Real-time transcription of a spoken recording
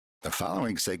The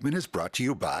following segment is brought to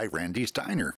you by Randy's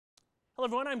Diner. Hello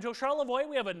everyone, I'm Joe Charlevoix.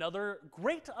 We have another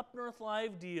great Up North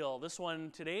Live deal. This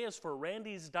one today is for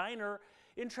Randy's Diner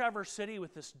in Traverse City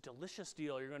with this delicious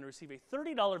deal. You're going to receive a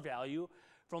 $30 value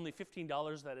for only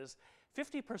 $15. That is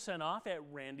 50% off at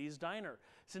Randy's Diner.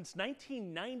 Since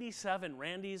 1997,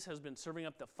 Randy's has been serving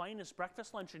up the finest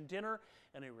breakfast, lunch, and dinner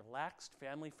in a relaxed,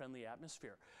 family-friendly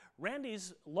atmosphere.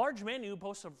 Randy's large menu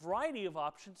boasts a variety of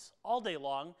options all day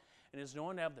long and is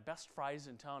known to have the best fries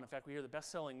in town. In fact, we hear the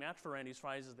best-selling match for Randy's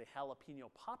fries is the Jalapeno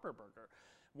Popper Burger.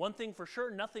 One thing for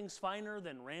sure, nothing's finer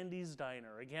than Randy's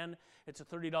Diner. Again, it's a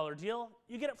 $30 deal.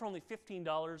 You get it for only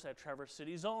 $15 at Traverse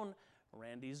City's own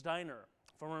Randy's Diner.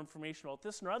 For more information about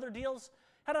this and our other deals,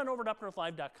 head on over to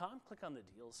upnorthlive.com, click on the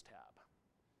Deals tab.